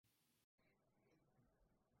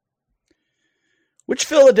Which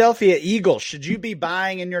Philadelphia Eagles should you be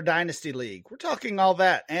buying in your Dynasty League? We're talking all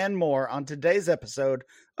that and more on today's episode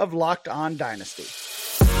of Locked On Dynasty.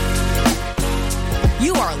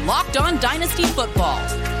 You are Locked On Dynasty Football,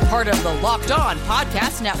 part of the Locked On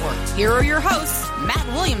Podcast Network. Here are your hosts, Matt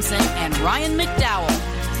Williamson and Ryan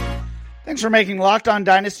McDowell. Thanks for making Locked On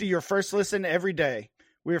Dynasty your first listen every day.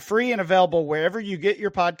 We're free and available wherever you get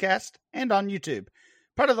your podcast and on YouTube.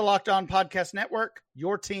 Part of the Locked On Podcast Network,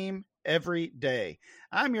 your team every day.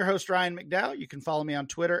 I'm your host, Ryan McDowell. You can follow me on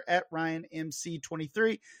Twitter at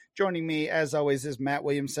RyanMC23. Joining me, as always, is Matt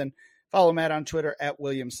Williamson. Follow Matt on Twitter at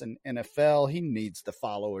WilliamsonNFL. He needs the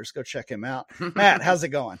followers. Go check him out. Matt, how's it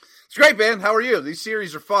going? It's great, man. How are you? These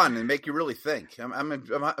series are fun and make you really think. I'm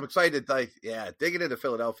excited. Digging into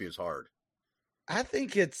Philadelphia is hard. I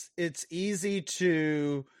think it's easy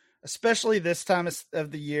to, especially this time of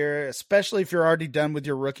the year, especially if you're already done with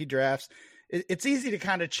your rookie drafts, it's easy to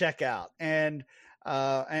kind of check out and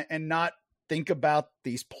not think about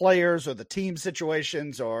these players or the team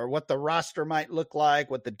situations or what the roster might look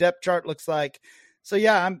like, what the depth chart looks like. So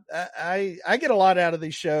yeah, I get a lot out of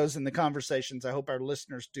these shows and the conversations. I hope our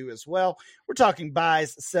listeners do as well. We're talking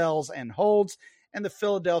buys, sells, and holds, and the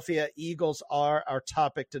Philadelphia Eagles are our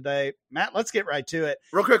topic today. Matt, let's get right to it.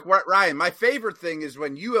 Real quick, Ryan, my favorite thing is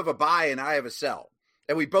when you have a buy and I have a sell.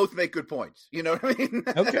 And we both make good points. You know what I mean?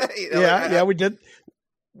 Okay. Yeah, we did.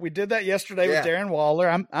 We did that yesterday with Darren Waller.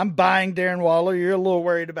 I'm buying Darren Waller. You're a little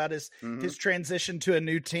worried about his transition to a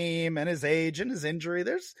new team and his age and his injury.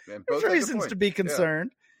 There's reasons to be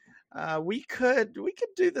concerned. Yeah. We could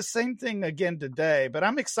do the same thing again today, but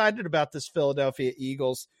I'm excited about this Philadelphia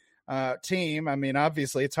Eagles team. I mean,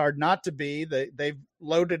 obviously it's hard not to be. They've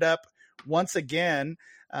loaded up once again.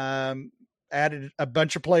 Added a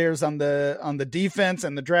bunch of players on the defense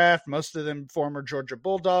and the draft, most of them former Georgia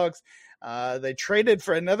Bulldogs. They traded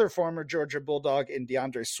for another former Georgia Bulldog in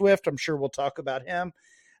DeAndre Swift. I'm sure we'll talk about him.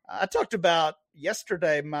 I talked about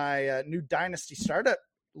yesterday my new Dynasty startup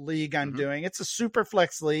league I'm doing. It's a super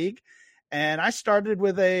flex league, and I started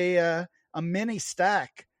with a mini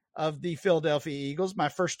stack of the Philadelphia Eagles. My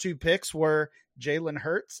first two picks were Jalen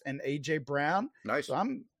Hurts and A.J. Brown. Nice. So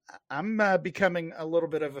I'm becoming a little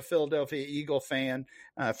bit of a Philadelphia Eagle fan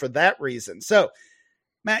for that reason. So,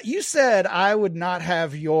 Matt, you said I would not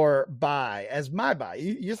have your buy as my buy.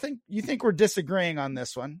 You think we're disagreeing on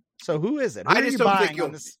this one? So who is it? Who I just don't think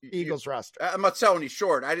on this Eagles roster? I'm not selling you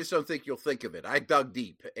short. I just don't think you'll think of it. I dug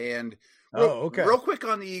deep and okay. Real quick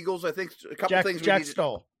on the Eagles. I think a couple things. Jack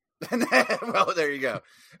Stoll. Well, there you go.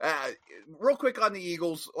 Real quick on the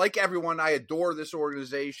Eagles, like everyone, I adore this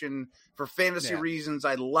organization for fantasy reasons.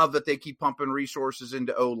 I love that they keep pumping resources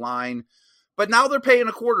into O-line, but now they're paying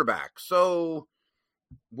a quarterback. So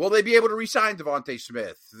will they be able to re-sign Devontae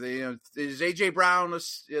Smith? Is A.J. Brown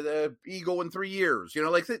the Eagle in 3 years?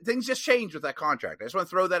 Things just change with that contract. I just want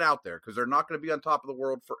to throw that out there because they're not going to be on top of the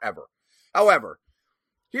world forever. However,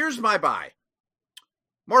 here's my buy.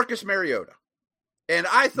 Marcus Mariota. And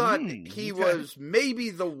I thought he was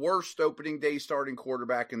maybe the worst opening day starting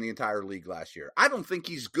quarterback in the entire league last year. I don't think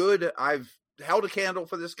he's good. I've held a candle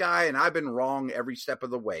for this guy, and I've been wrong every step of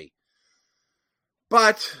the way.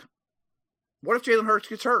 But what if Jalen Hurts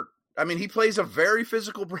gets hurt? I mean, he plays a very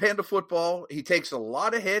physical brand of football. He takes a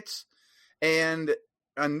lot of hits. And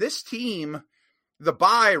on this team, the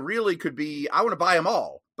buy really could be, I want to buy them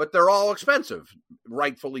all. But they're all expensive,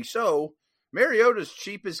 rightfully so. Mariota's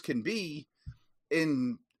cheap as can be.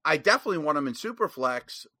 I definitely want him in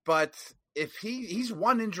Superflex, but if he's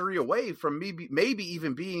one injury away from maybe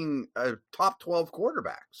even being a top 12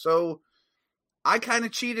 quarterback. So I kind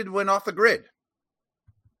of cheated, went off the grid.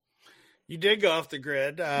 You did go off the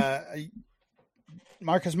grid.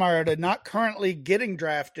 Marcus Mariota not currently getting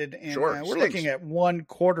drafted, and we're looking at one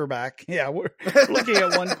quarterback. Yeah, we're looking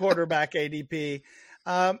at one quarterback ADP.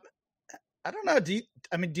 I don't know. Do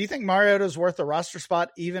you think Mariota is worth a roster spot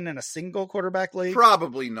even in a single quarterback league?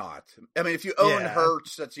 Probably not. I mean, if you own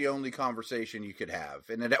Hurts, that's the only conversation you could have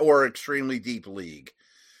or extremely deep league.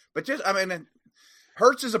 But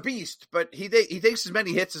Hurts is a beast, but he takes as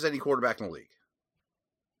many hits as any quarterback in the league.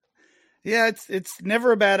 Yeah, it's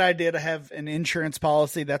never a bad idea to have an insurance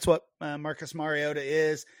policy. That's what Marcus Mariota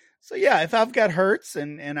is. So yeah, if I've got Hurts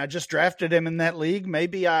and I just drafted him in that league,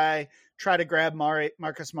 maybe I try to grab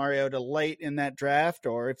Marcus Mariota late in that draft,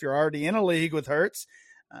 or if you're already in a league with Hurts,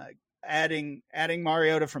 adding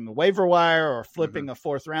Mariota from the waiver wire or flipping a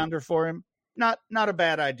fourth rounder for him. Not a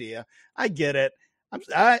bad idea. I get it.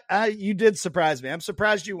 You did surprise me. I'm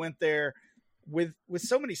surprised you went there with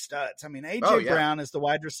so many studs. I mean, A.J. Brown is the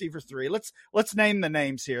wide receiver 3. Let's name the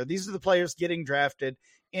names here. These are the players getting drafted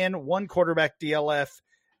in one quarterback DLF.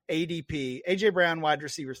 ADP. A.J. Brown, wide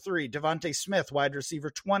receiver 3. Devontae Smith, wide receiver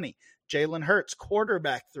 20. Jalen Hurts,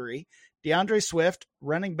 quarterback 3. DeAndre Swift,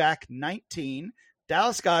 running back 19.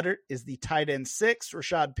 Dallas Goedert is the tight end 6.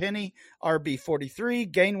 Rashad Penny, RB 43.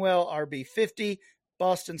 Gainwell, RB 50.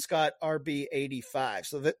 Boston Scott, RB 85.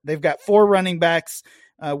 So they've got 4 running backs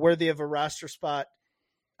worthy of a roster spot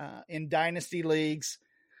in dynasty leagues.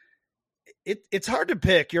 It's hard to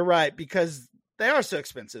pick. You're right, because they are so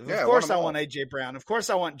expensive. Of course, I want A.J. Brown. Of course,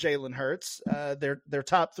 I want Jalen Hurts. They're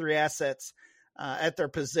top 3 assets at their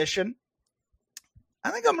position. I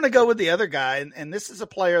think I'm going to go with the other guy, and this is a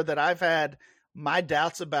player that I've had my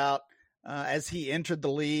doubts about as he entered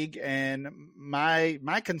the league, and my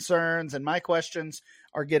concerns and my questions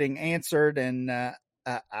are getting answered, and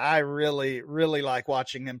I really, really like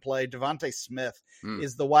watching him play. Devontae Smith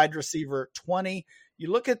is the wide receiver 20.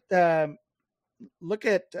 You look at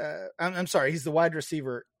I'm sorry, he's the wide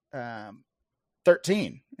receiver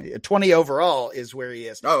 13. 20 overall is where he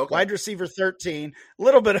is. Oh, okay. Wide receiver 13, a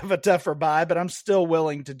little bit of a tougher buy, but I'm still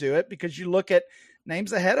willing to do it because you look at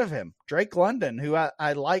names ahead of him. Drake London, who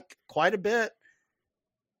I like quite a bit.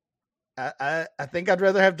 I think I'd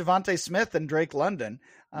rather have Devontae Smith than Drake London.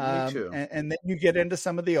 Me too. And then you get into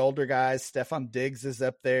some of the older guys. Stephon Diggs is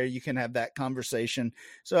up there. You can have that conversation.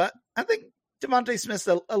 So I think Devontae Smith's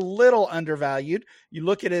a little undervalued. You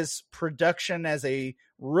look at his production as a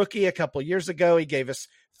rookie a couple years ago. He gave us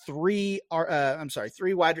 3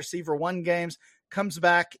 wide receiver 1 games. Comes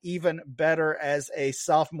back even better as a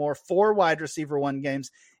sophomore, 4 wide receiver 1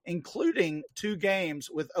 games, including 2 games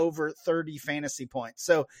with over 30 fantasy points.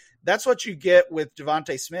 So that's what you get with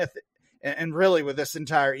Devontae Smith, and really with this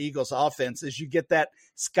entire Eagles offense, is you get that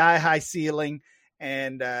sky high ceiling.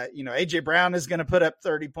 And A.J. Brown is going to put up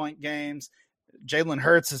 30-point games. Jalen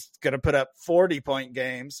Hurts is going to put up 40-point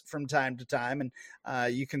games from time to time,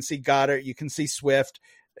 and you can see Goddard, you can see Swift,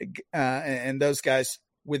 and those guys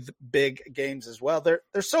with big games as well.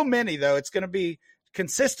 There's so many, though. It's going to be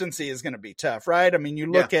consistency is going to be tough, right? I mean,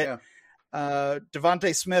 you look at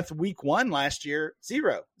Devontae Smith week 1 last year,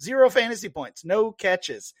 0 fantasy points, no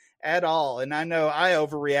catches at all. And I know I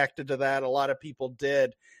overreacted to that. A lot of people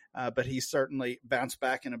did, but he certainly bounced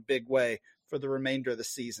back in a big way for the remainder of the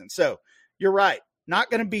season. So you're right.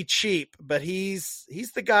 Not going to be cheap, but he's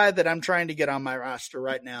the guy that I'm trying to get on my roster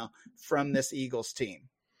right now from this Eagles team.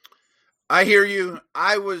 I hear you.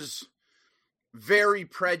 I was very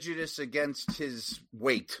prejudiced against his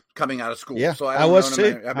weight coming out of school. Yeah, so I was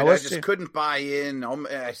too. I just couldn't buy in.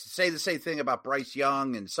 I say the same thing about Bryce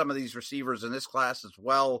Young and some of these receivers in this class as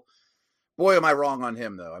well. Boy, am I wrong on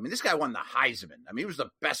him, though. I mean, this guy won the Heisman. I mean, he was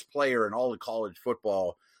the best player in all of college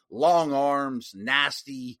football. Long arms,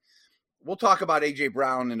 nasty. We'll talk about A.J.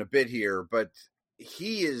 Brown in a bit here, but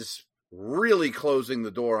he is really closing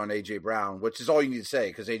the door on A.J. Brown, which is all you need to say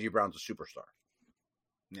because A.J. Brown's a superstar.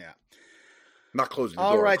 Yeah. Not closing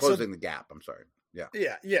the door, closing the gap. I'm sorry. Yeah.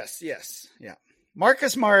 Yeah. Yes. Yeah.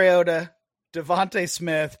 Marcus Mariota, Devontae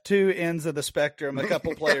Smith, 2 ends of the spectrum, a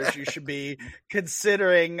couple players you should be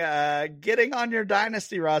considering getting on your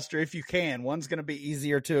dynasty roster if you can. One's going to be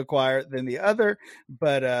easier to acquire than the other,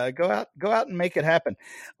 but go out and make it happen.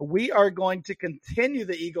 We are going to continue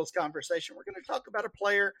the Eagles conversation. We're going to talk about a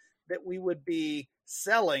player that we would be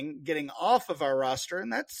selling, getting off of our roster,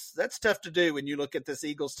 and that's tough to do when you look at this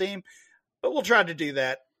Eagles team, but we'll try to do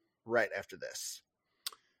that right after this.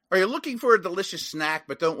 Are you looking for a delicious snack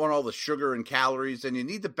but don't want all the sugar and calories? Then you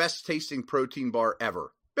need the best tasting protein bar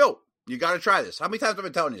ever. Built. You got to try this. How many times have I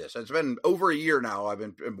been telling you this? It's been over a year now. I've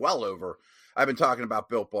been talking about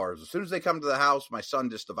Built bars. As soon as they come to the house, my son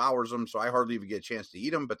just devours them, so I hardly even get a chance to eat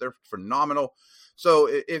them, but they're phenomenal. So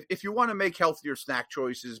if you want to make healthier snack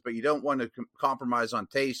choices, but you don't want to compromise on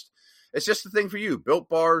taste, it's just the thing for you. Built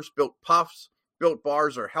bars, Built puffs, Built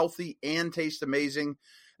bars are healthy and taste amazing.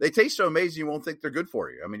 They taste so amazing you won't think they're good for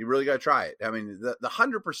you. I mean, you really got to try it. I mean, the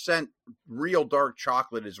 100% real dark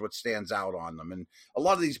chocolate is what stands out on them. And a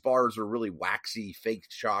lot of these bars are really waxy, fake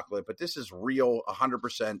chocolate, but this is real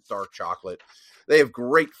 100% dark chocolate. They have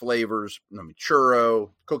great flavors. I mean, churro,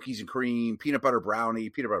 cookies and cream, peanut butter brownie.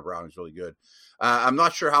 Peanut butter brownie is really good. I'm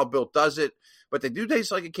not sure how Built does it, but they do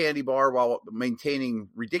taste like a candy bar while maintaining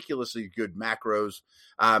ridiculously good macros.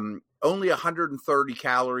 Only 130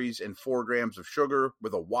 calories and 4 grams of sugar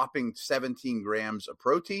with a whopping 17 grams of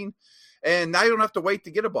protein. And now you don't have to wait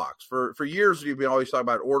to get a box. For years, you've been always talking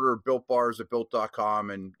about order Built bars at Built.com,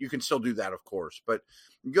 and you can still do that, of course. But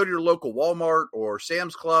you go to your local Walmart or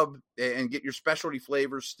Sam's Club and get your specialty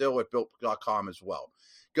flavors still at Built.com as well.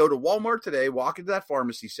 Go to Walmart today, walk into that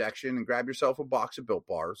pharmacy section, and grab yourself a box of Built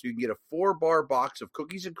bars. You can get a 4-bar box of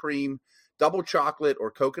cookies and cream, double chocolate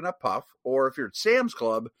or coconut puff, or if you're at Sam's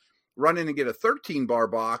Club, run in and get a 13-bar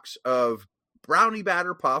box of brownie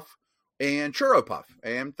batter puff and churro puff.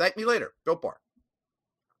 And thank me later. Built Bar.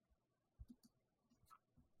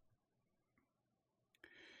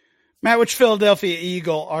 Matt, which Philadelphia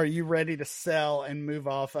Eagle are you ready to sell and move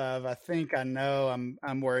off of? I think I know.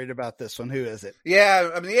 I'm worried about this one. Who is it? Yeah,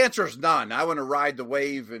 I mean, the answer is none. I want to ride the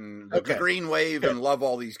wave and the green wave and love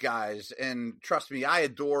all these guys. And trust me, I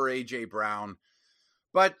adore A.J. Brown.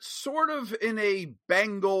 But sort of in a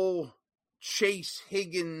Bengal, Chase,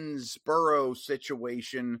 Higgins, Burrow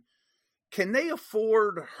situation, can they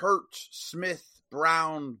afford Hurts, Smith,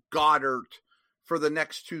 Brown, Goddard for the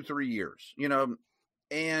next 2-3 years? You know,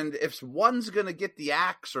 and if one's going to get the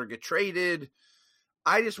axe or get traded,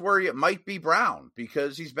 I just worry it might be Brown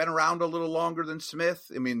because he's been around a little longer than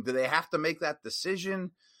Smith. I mean, do they have to make that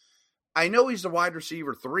decision? I know he's the wide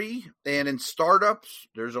receiver 3, and in startups,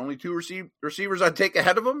 there's only 2 receivers I'd take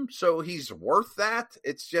ahead of him, so he's worth that.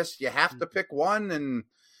 It's just you have to pick one, and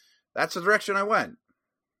that's the direction I went.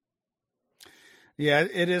 Yeah,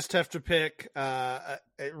 it is tough to pick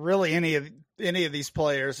really any of these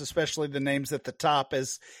players, especially the names at the top,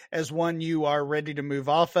 as one you are ready to move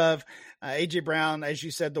off of. A.J. Brown, as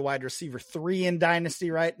you said, the wide receiver 3 in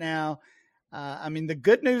Dynasty right now. I mean, the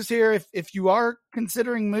good news here, if you are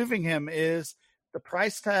considering moving him, is the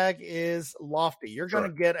price tag is lofty. You're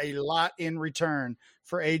going to get a lot in return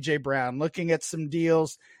for A.J. Brown. Looking at some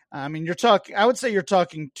deals, I mean, I would say you're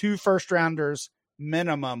talking 2 first-rounders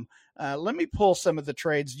minimum. Let me pull some of the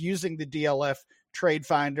trades using the DLF trade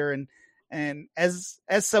finder. And as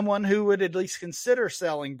someone who would at least consider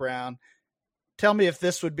selling Brown, tell me if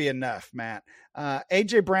this would be enough, Matt.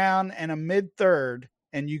 A.J. Brown and a mid-third,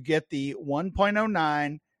 and you get the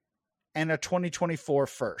 1.09 and a 2024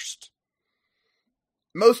 first.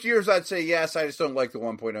 Most years I'd say yes. I just don't like the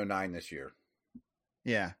 1.09 this year.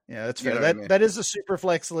 Yeah, that's fair. That is a super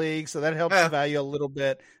flex league, so that helps the value a little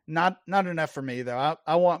bit. Not enough for me though.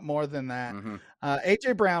 I want more than that. Mm-hmm.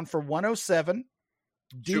 A.J. Brown for 107,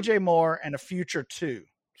 DJ Moore and a future 2.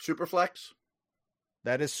 Super flex.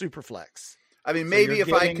 That is super flex. I mean, maybe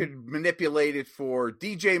if I could manipulate it for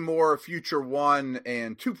DJ Moore, future 1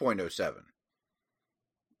 and 2.07,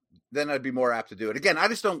 then I'd be more apt to do it. Again, I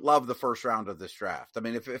just don't love the first round of this draft. I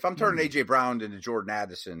mean, if I'm turning A.J. Brown into Jordan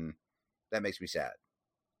Addison, that makes me sad.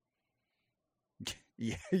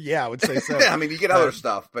 Yeah, I would say so. I mean, you get other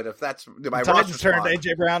stuff, but if that's my roster, turned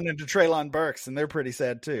A.J. Brown into Treylon Burks, and they're pretty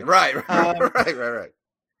sad too. Right.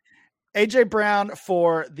 A.J. Brown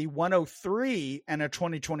for the 103 and a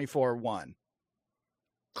 2024 1.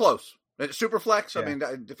 Close. Super flex. Yeah. I mean,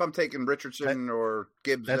 if I'm taking Richardson or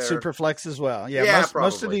Gibbs, that's super flex as well. Yeah,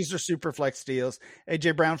 most of these are super flex deals.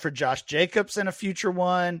 A.J. Brown for Josh Jacobs and a future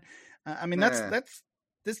 1. I mean, that's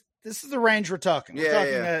this is the range we're talking. We're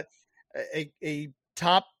talking a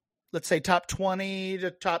top, let's say top 20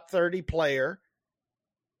 to top 30 player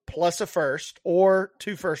plus a first or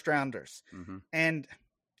 2 first rounders. Mm-hmm. And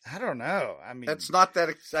I don't know. I mean, that's not that.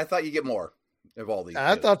 I thought you get more of all these.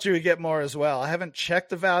 I thought you would get more as well. I haven't checked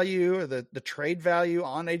the value or the trade value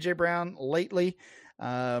on A.J. Brown lately.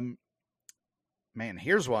 Man,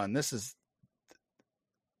 here's one. This is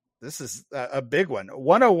a big one.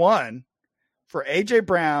 101 for A.J.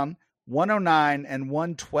 Brown, 109 and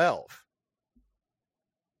 112.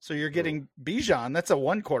 So you're getting Bijan. That's a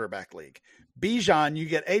 1 quarterback league. Bijan, you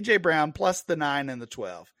get A.J. Brown plus the 9 and the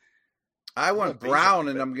 12. I want Brown,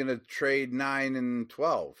 and I'm going to trade 9 and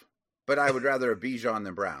 12. But I would rather a Bijan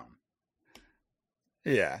than Brown.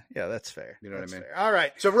 Yeah, that's fair. You know what I mean? Fair. All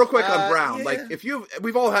right. So real quick on Brown,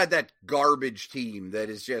 we've all had that garbage team that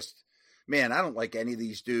is just, man, I don't like any of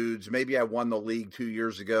these dudes. Maybe I won the league 2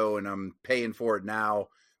 years ago and I'm paying for it now,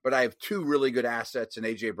 but I have 2 really good assets and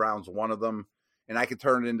A.J. Brown's one of them, and I could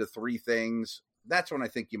turn it into 3 things. That's when I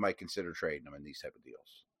think you might consider trading them in these type of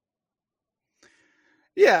deals.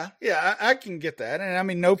 Yeah, I can get that. And I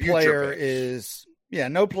mean, no player is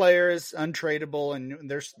untradeable,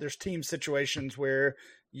 and there's team situations where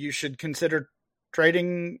you should consider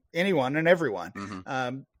trading anyone and everyone.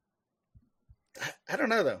 Mm-hmm. I don't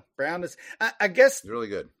know though. Brown is, I guess, it's really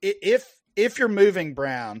good. If you're moving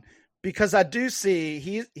Brown, because I do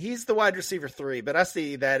see he's the wide receiver 3, but I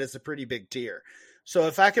see that as a pretty big tier. So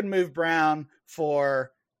if I can move Brown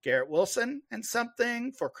for Garrett Wilson and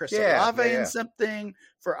something, for Chris Olave and something,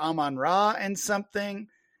 for Amon-Ra and something,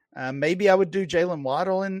 maybe I would do Jalen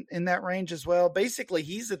Waddle in that range as well. Basically,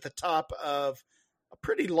 he's at the top of a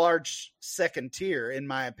pretty large second tier, in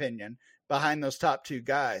my opinion, behind those top 2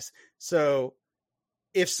 guys. So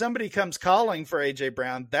if somebody comes calling for A.J.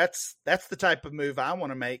 Brown, that's the type of move I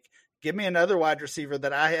want to make, give me another wide receiver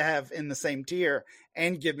that I have in the same tier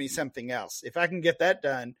and give me something else. If I can get that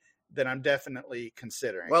done, then I'm definitely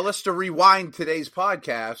considering. Well, let's to rewind today's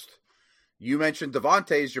podcast. You mentioned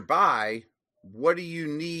Devontae as your buy. What do you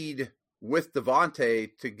need with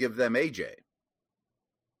Devontae to give them AJ?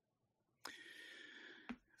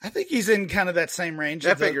 I think he's in kind of that same range.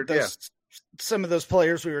 I figured, some of those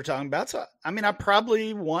players we were talking about. So, I mean, I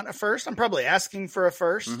probably want a first. I'm probably asking for a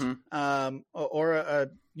first, or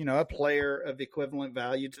a player of equivalent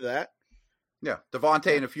value to that. Yeah,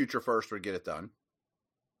 Devontae in a future first would get it done.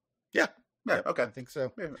 Yeah. Okay. I think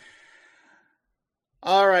so. Yeah.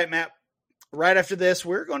 All right, Matt. Right after this,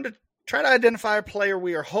 we're going to try to identify a player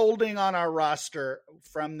we are holding on our roster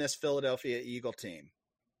from this Philadelphia Eagle team.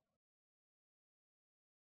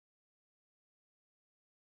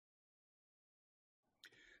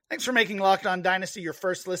 Thanks for making Locked On Dynasty your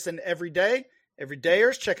first listen every day.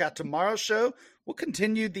 Everydayers, check out tomorrow's show. We'll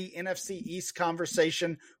continue the NFC East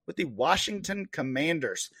conversation with the Washington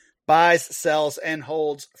Commanders. Buys, sells, and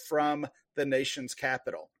holds from the nation's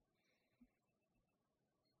capital.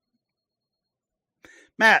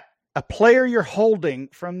 Matt, a player you're holding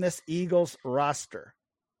from this Eagles roster.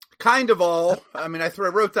 Kind of all. I mean, I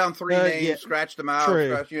wrote down three names, scratched them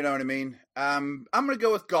out. You know what I mean? I'm going to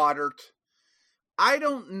go with Goddard. I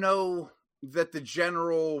don't know that the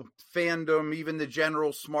general fandom, even the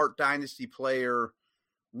general smart Dynasty player,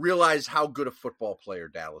 realize how good a football player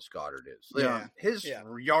Dallas Goedert is. His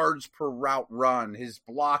yards per route run, his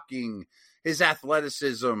blocking, his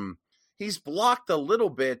athleticism. He's blocked a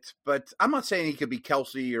little bit, but I'm not saying he could be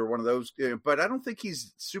Kelsey or one of those, but I don't think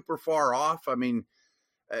he's super far off. I mean,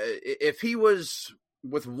 if he was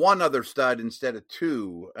with one other stud instead of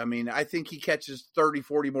two, I mean, I think he catches 30,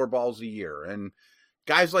 40 more balls a year. And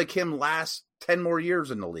guys like him last 10 more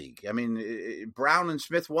years in the league. I mean, Brown and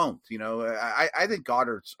Smith won't. I think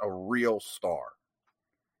Goddard's a real star.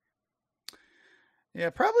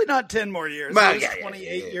 Yeah, probably not 10 more years. Well, he's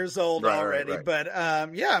 28 years old already. Right. But,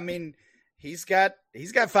 I mean, he's got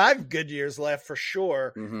 5 good years left for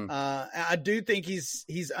sure. Mm-hmm. I do think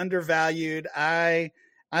he's undervalued. I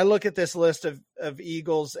look at this list of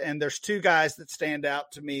Eagles, and there's 2 guys that stand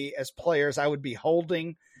out to me as players I would be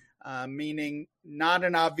holding, meaning not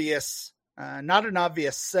an obvious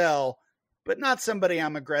sell, but not somebody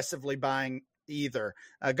I'm aggressively buying either.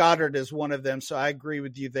 Goddard is one of them, so I agree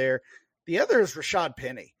with you there. The other is Rashad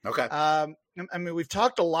Penny. Okay. I mean, we've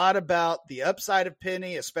talked a lot about the upside of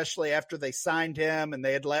Penny, especially after they signed him and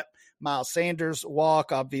they had let Miles Sanders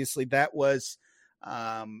walk. Obviously, that was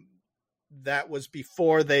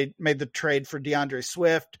before they made the trade for DeAndre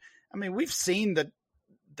Swift. I mean, we've seen the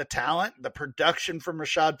talent, the production from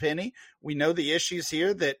Rashad Penny. We know the issues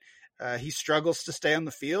here that he struggles to stay on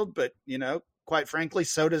the field, but, quite frankly,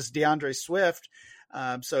 so does DeAndre Swift.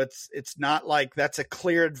 So it's not like that's a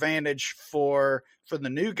clear advantage for the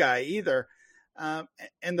new guy either.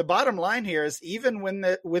 And the bottom line here is even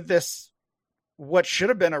with this, what should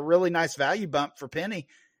have been a really nice value bump for Penny,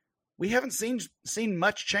 we haven't seen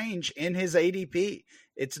much change in his ADP.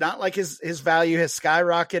 It's not like his value has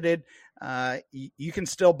skyrocketed. You can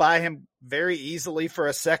still buy him very easily for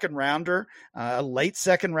a second rounder, a late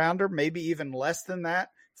second rounder, maybe even less than that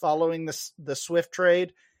following the Swift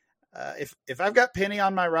trade. If I've got Penny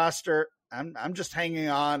on my roster, I'm just hanging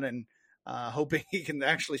on and hoping he can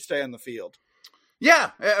actually stay on the field.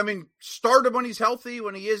 Yeah, I mean, start him when he's healthy.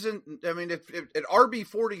 When he isn't, I mean, if at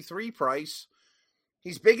RB43 price,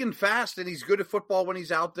 he's big and fast, and he's good at football when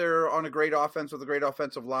he's out there on a great offense with a great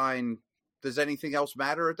offensive line. Does anything else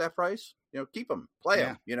matter at that price? Keep him, play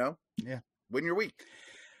him. Win your week.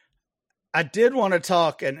 I did want to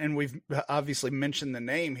talk, and we've obviously mentioned the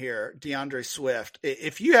name here, DeAndre Swift.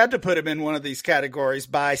 If you had to put him in one of these categories,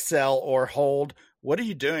 buy, sell, or hold, what are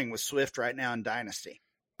you doing with Swift right now in Dynasty?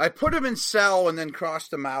 I put him in sell and then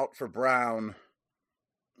crossed him out for Brown.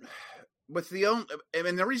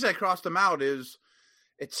 The reason I crossed him out is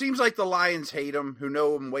it seems like the Lions hate him, who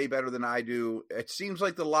know him way better than I do. It seems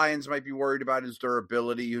like the Lions might be worried about his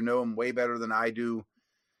durability, who know him way better than I do.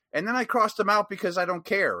 And then I crossed him out because I don't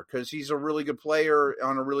care, because he's a really good player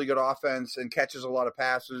on a really good offense and catches a lot of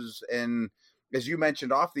passes. And as you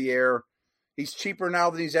mentioned off the air, he's cheaper now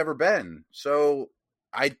than he's ever been. So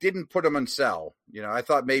I didn't put him on sell. I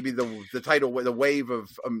thought maybe the wave of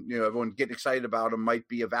everyone getting excited about him might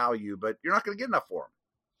be a value, but you're not going to get enough for him.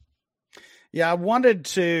 Yeah,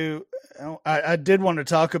 I did want to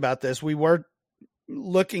talk about this. We were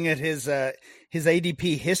looking at his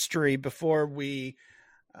ADP history before we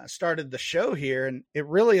started the show here, and it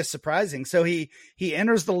really is surprising. So he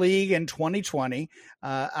enters the league in 2020.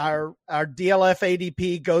 Our DLF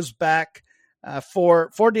ADP goes back for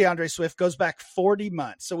DeAndre Swift goes back 40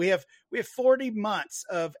 months. So we have 40 months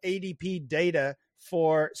of ADP data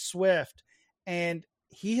for Swift, and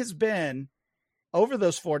he has been, over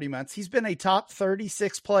those 40 months, he's been a top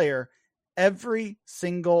 36 player every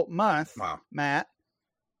single month, wow, Matt,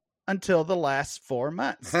 until the last 4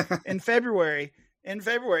 months. In February,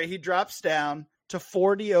 he drops down to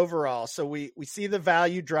 40 overall. So we see the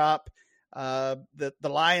value drop. The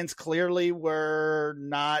Lions clearly were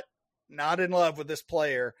not in love with this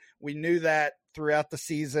player. We knew that throughout the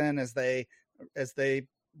season as they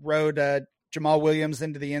rode Jamal Williams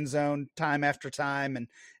into the end zone time after time,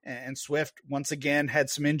 and Swift once again had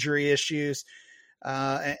some injury issues.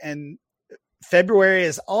 And February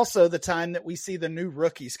is also the time that we see the new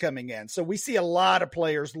rookies coming in. So we see a lot of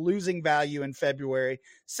players losing value in February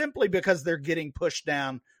simply because they're getting pushed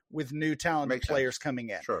down with new talented players coming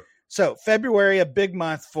in. Sure. So February, a big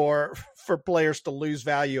month for players to lose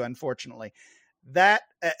value, unfortunately. That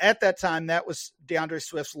at that time, that was DeAndre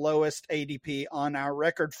Swift's lowest ADP on our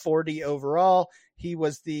record, 40 overall. He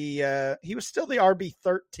was still the RB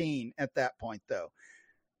 13 at that point, though.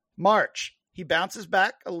 March, he bounces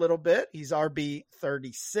back a little bit. He's RB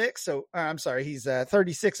 36. So I'm sorry, he's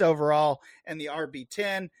 36 overall, and the RB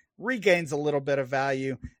 10 regains a little bit of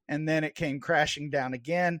value, and then it came crashing down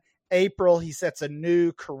again. April, he sets a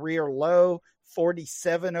new career low,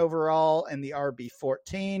 47 overall, and the RB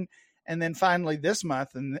 14. And then finally this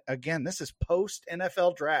month, and again, this is post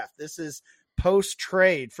NFL draft. This is post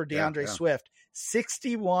trade for DeAndre Swift,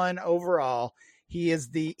 61 overall. He is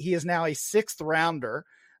now a 6th rounder,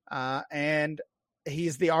 and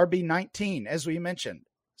he's the RB 19, as we mentioned.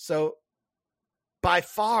 So by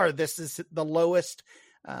far, this is the lowest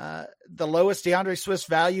DeAndre Swift's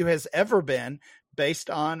value has ever been based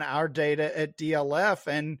on our data at DLF.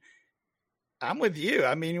 And I'm with you.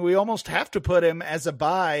 I mean, we almost have to put him as a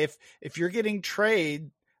buy if you're getting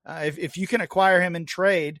trade, if you can acquire him in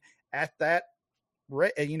trade at that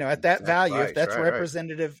at that value, if that's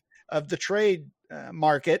representative of the trade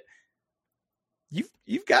market,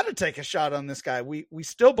 you've got to take a shot on this guy. We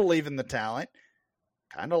still believe in the talent,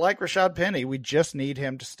 kind of like Rashad Penny. We just need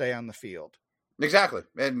him to stay on the field. Exactly.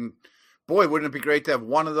 And boy, wouldn't it be great to have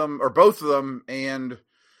one of them or both of them, and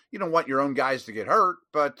you don't want your own guys to get hurt,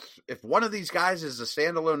 but if one of these guys is a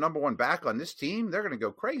standalone number one back on this team, they're going to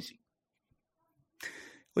go crazy.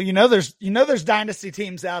 Well, there's dynasty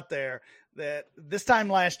teams out there that this time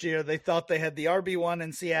last year, they thought they had the RB1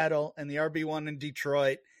 in Seattle and the RB1 in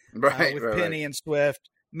Detroit with Penny and Swift.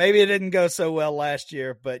 Maybe it didn't go so well last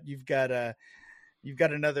year, but you've got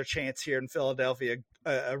another chance here in Philadelphia,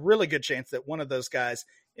 a really good chance that one of those guys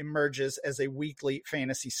emerges as a weekly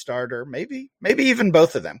fantasy starter, maybe even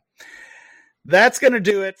both of them. That's going to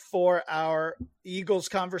do it for our Eagles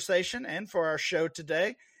conversation and for our show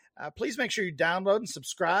today. Please make sure you download and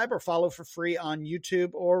subscribe or follow for free on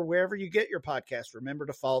YouTube or wherever you get your podcast. Remember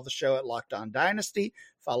to follow the show at Locked On Dynasty.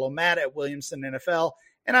 Follow Matt at Williamson NFL.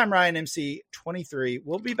 And I'm Ryan MC23.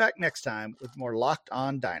 We'll be back next time with more Locked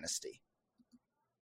On Dynasty.